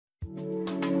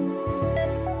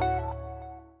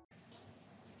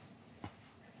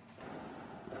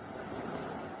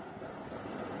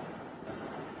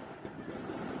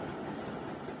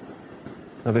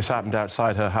Now, this happened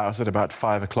outside her house at about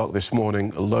 5 o'clock this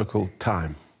morning, local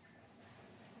time.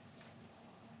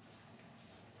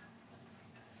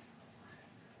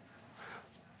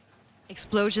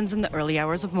 Explosions in the early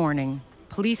hours of morning.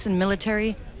 Police and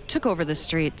military took over the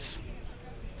streets.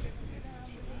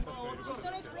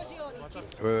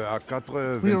 We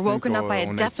were woken up by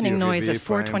a deafening noise at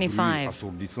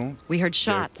 4:25. We heard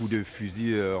shots.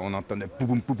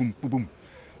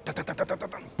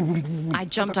 I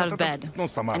jumped out of bed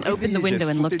and opened the window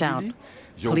and looked out.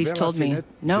 Police told me,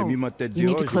 no, you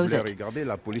need to close it.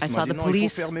 I saw the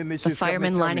police, the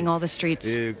firemen lining all the streets,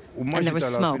 and there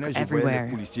was smoke everywhere.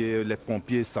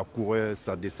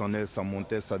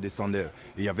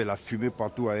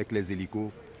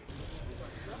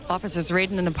 Officers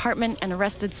raided an apartment and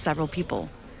arrested several people.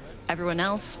 Everyone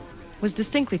else was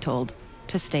distinctly told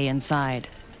to stay inside.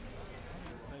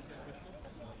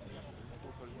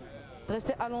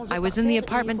 I was in the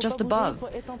apartment just above.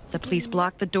 The police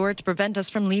blocked the door to prevent us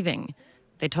from leaving.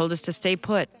 They told us to stay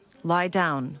put, lie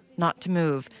down, not to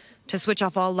move, to switch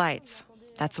off all lights.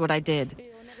 That's what I did.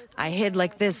 I hid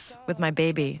like this with my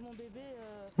baby.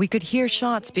 We could hear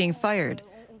shots being fired.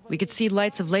 We could see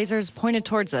lights of lasers pointed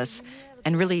towards us.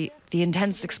 And really, the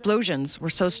intense explosions were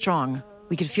so strong,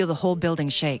 we could feel the whole building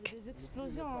shake.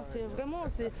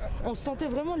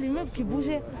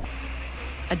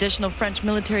 Additional French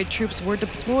military troops were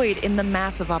deployed in the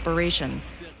massive operation,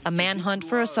 a manhunt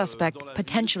for a suspect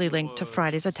potentially linked to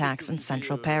Friday's attacks in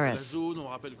central Paris.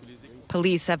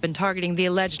 Police have been targeting the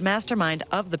alleged mastermind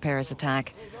of the Paris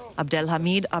attack,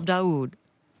 Abdelhamid Abdaoud.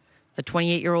 The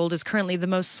 28-year-old is currently the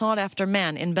most sought-after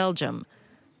man in Belgium.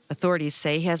 Authorities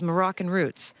say he has Moroccan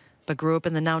roots, but grew up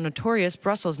in the now notorious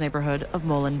Brussels neighborhood of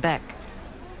Molenbeek.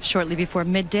 Shortly before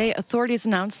midday, authorities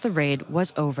announced the raid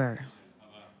was over.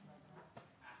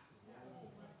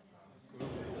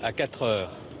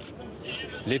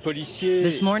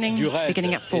 This morning,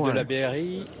 beginning at 4,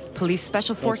 police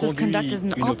special forces conducted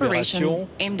an operation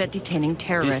aimed at detaining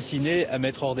terrorists.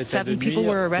 7 people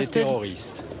were arrested,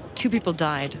 2 people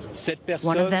died,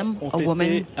 one of them a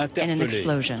woman in an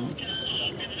explosion.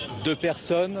 2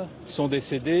 personnes sont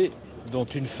décédées, dont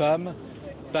une femme,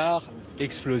 par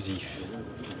explosif.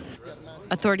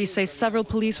 Authorities say several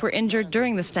police were injured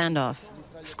during the standoff.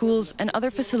 Schools and other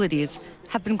facilities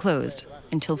have been closed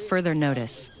until further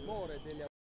notice.